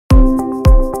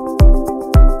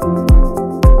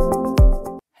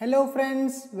Hello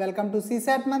friends, welcome to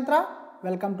CSAT Mantra.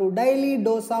 Welcome to Daily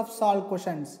Dose of Solved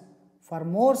Questions. For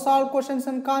more solved questions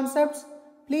and concepts,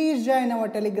 please join our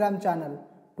Telegram channel.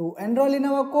 To enroll in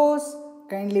our course,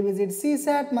 kindly visit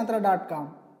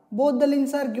csatmantra.com. Both the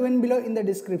links are given below in the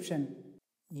description.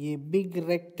 A big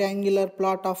rectangular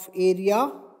plot of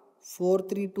area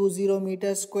 4320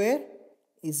 meters square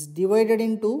is divided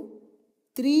into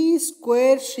 3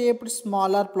 square shaped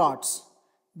smaller plots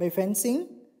by fencing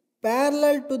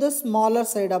parallel to the smaller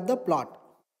side of the plot.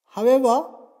 However,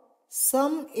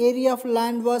 some area of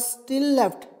land was still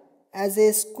left as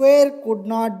a square could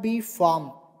not be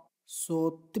formed.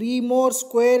 So 3 more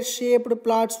square shaped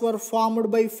plots were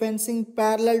formed by fencing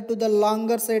parallel to the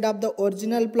longer side of the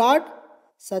original plot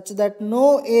such that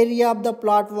no area of the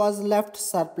plot was left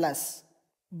surplus.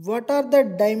 What are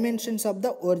the dimensions of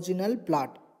the original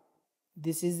plot?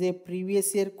 This is a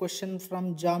previous year question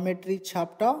from geometry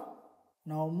chapter.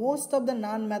 Now most of the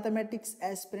non-mathematics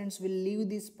aspirants will leave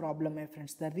this problem, my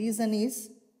friends. The reason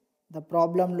is the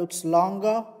problem looks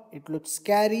longer, it looks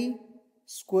scary,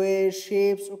 square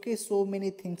shapes, okay, so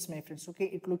many things, my friends, okay,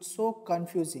 it looks so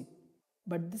confusing.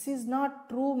 But this is not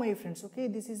true, my friends, okay,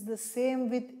 this is the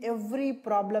same with every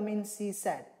problem in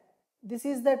CSAT. This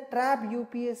is the trap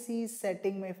UPSC is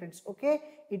setting, my friends, okay.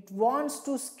 It wants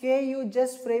to scare you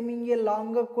just framing a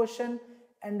longer question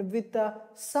and with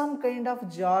some kind of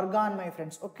jargon, my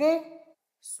friends, okay.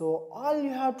 So all you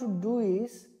have to do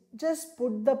is just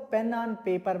put the pen on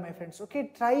paper, my friends,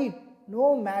 okay. Try it,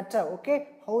 no matter, okay,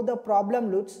 how the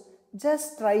problem looks,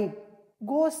 just try it.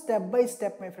 Go step by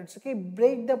step, my friends, okay.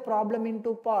 Break the problem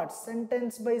into parts,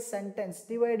 sentence by sentence,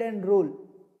 divide and rule.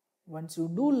 Once you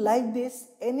do like this,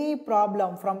 any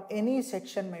problem from any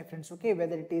section, my friends, okay,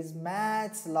 whether it is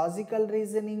maths, logical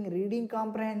reasoning, reading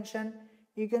comprehension,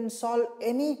 you can solve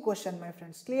any question, my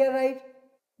friends. Clear, right?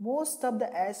 Most of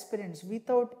the aspirants,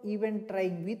 without even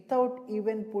trying, without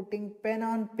even putting pen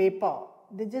on paper,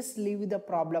 they just leave the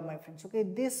problem, my friends, okay.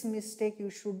 This mistake you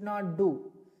should not do.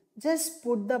 Just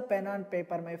put the pen on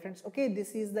paper, my friends, okay.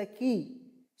 This is the key,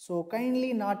 so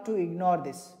kindly not to ignore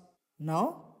this.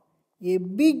 Now a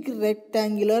big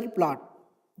rectangular plot.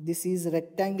 This is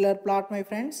rectangular plot, my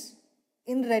friends.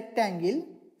 In rectangle,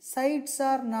 sides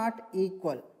are not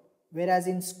equal, whereas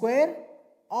in square,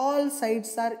 all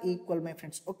sides are equal, my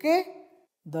friends, okay.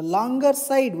 The longer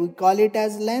side we call it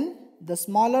as length, the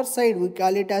smaller side we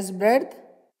call it as breadth.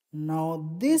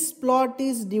 Now this plot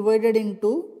is divided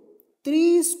into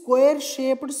 3 square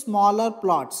shaped smaller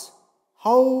plots.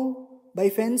 How? By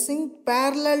fencing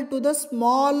parallel to the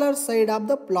smaller side of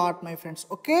the plot, my friends,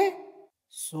 okay.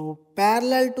 So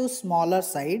parallel to smaller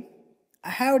side,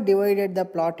 I have divided the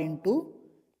plot into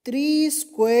 3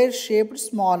 square shaped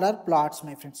smaller plots,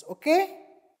 my friends, okay.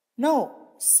 Now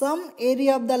some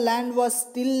area of the land was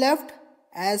still left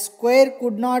as square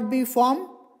could not be formed.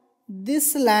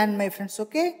 This land, my friends,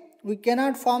 okay, we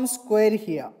cannot form square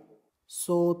here.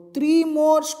 So 3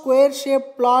 more square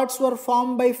shaped plots were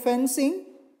formed by fencing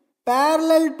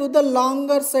parallel to the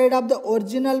longer side of the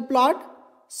original plot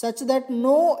such that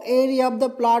no area of the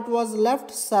plot was left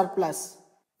surplus.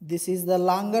 This is the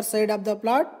longer side of the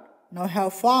plot. Now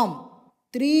have formed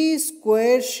 3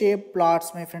 square shaped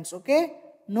plots, my friends, okay.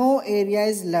 No area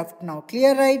is left now.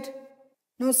 Clear, right?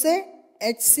 Now say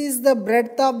X is the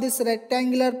breadth of this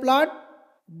rectangular plot.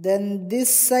 Then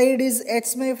this side is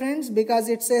X, my friends, because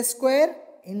it's a square.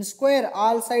 In square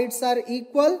all sides are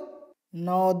equal.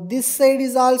 Now this side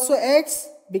is also X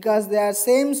because they are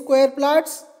same square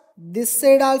plots. This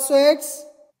side also X.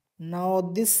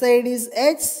 Now this side is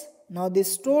X. Now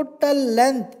this total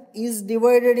length is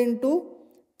divided into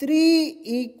 3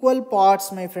 equal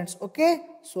parts, my friends, okay.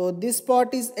 So this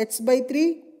part is X by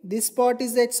 3, this part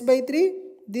is X by 3,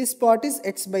 this part is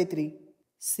X by 3.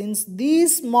 Since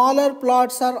these smaller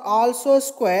plots are also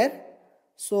square,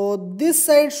 so this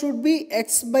side should be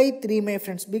X by 3, my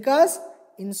friends, because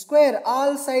in square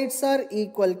all sides are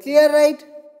equal. Clear, right?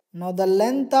 Now the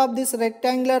length of this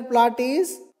rectangular plot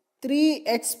is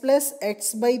 3x plus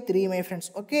x by 3, my friends,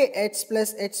 okay. X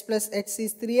plus x plus x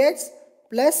is 3x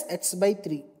plus x by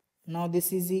 3. Now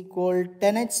this is equal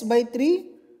 10x by 3.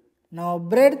 Now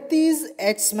breadth is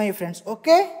x, my friends,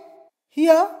 okay.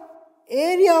 Here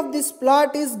area of this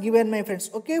plot is given, my friends,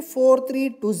 okay,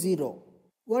 4320.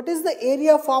 What is the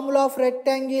area formula of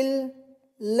rectangle?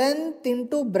 Length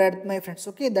into breadth, my friends,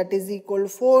 okay, that is equal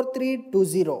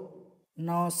 4320.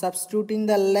 Now substituting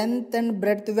the length and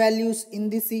breadth values in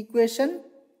this equation,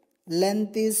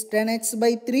 length is 10x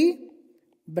by 3,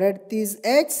 breadth is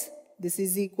x, this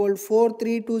is equal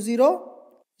 4320,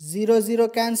 0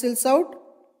 cancels out,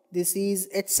 this is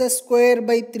x square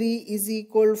by 3 is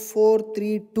equal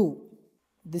 432.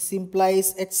 This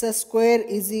implies x square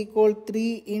is equal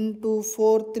 3 into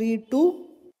 4, 3, 2.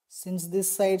 Since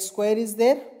this side square is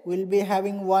there, we will be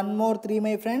having one more 3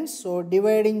 my friends. So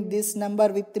dividing this number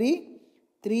with 3,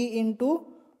 3 into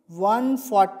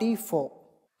 144.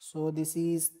 So this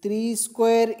is 3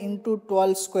 square into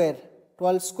 12 square.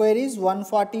 12 square is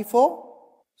 144.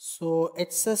 So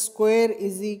x square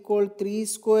is equal 3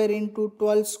 square into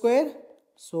 12 square.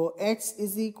 So x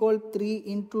is equal 3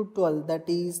 into 12, that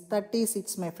is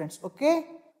 36 my friends. Okay.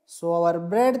 So our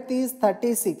breadth is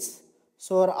 36.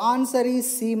 So our answer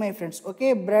is C my friends.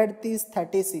 Okay. Breadth is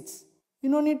 36.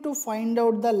 You don't need to find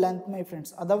out the length my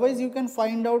friends. Otherwise you can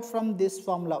find out from this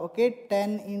formula. Okay.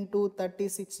 10 into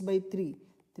 36 by 3.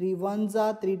 3 ones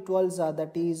are 3 12s are,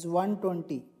 that is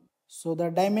 120. So the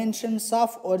dimensions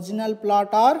of original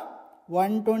plot are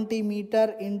 120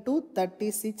 meter into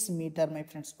 36 meter my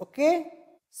friends. Okay.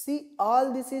 See,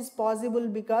 all this is possible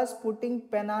because putting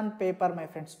pen on paper my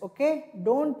friends. Okay.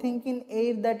 Don't think in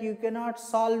air that you cannot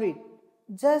solve it.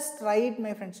 Just try it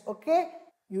my friends. Okay.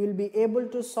 You will be able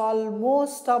to solve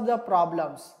most of the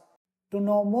problems. To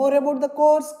know more about the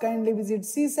course, kindly visit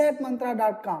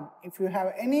csatmantra.com. If you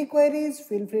have any queries,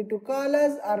 feel free to call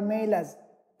us or mail us.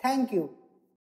 Thank you.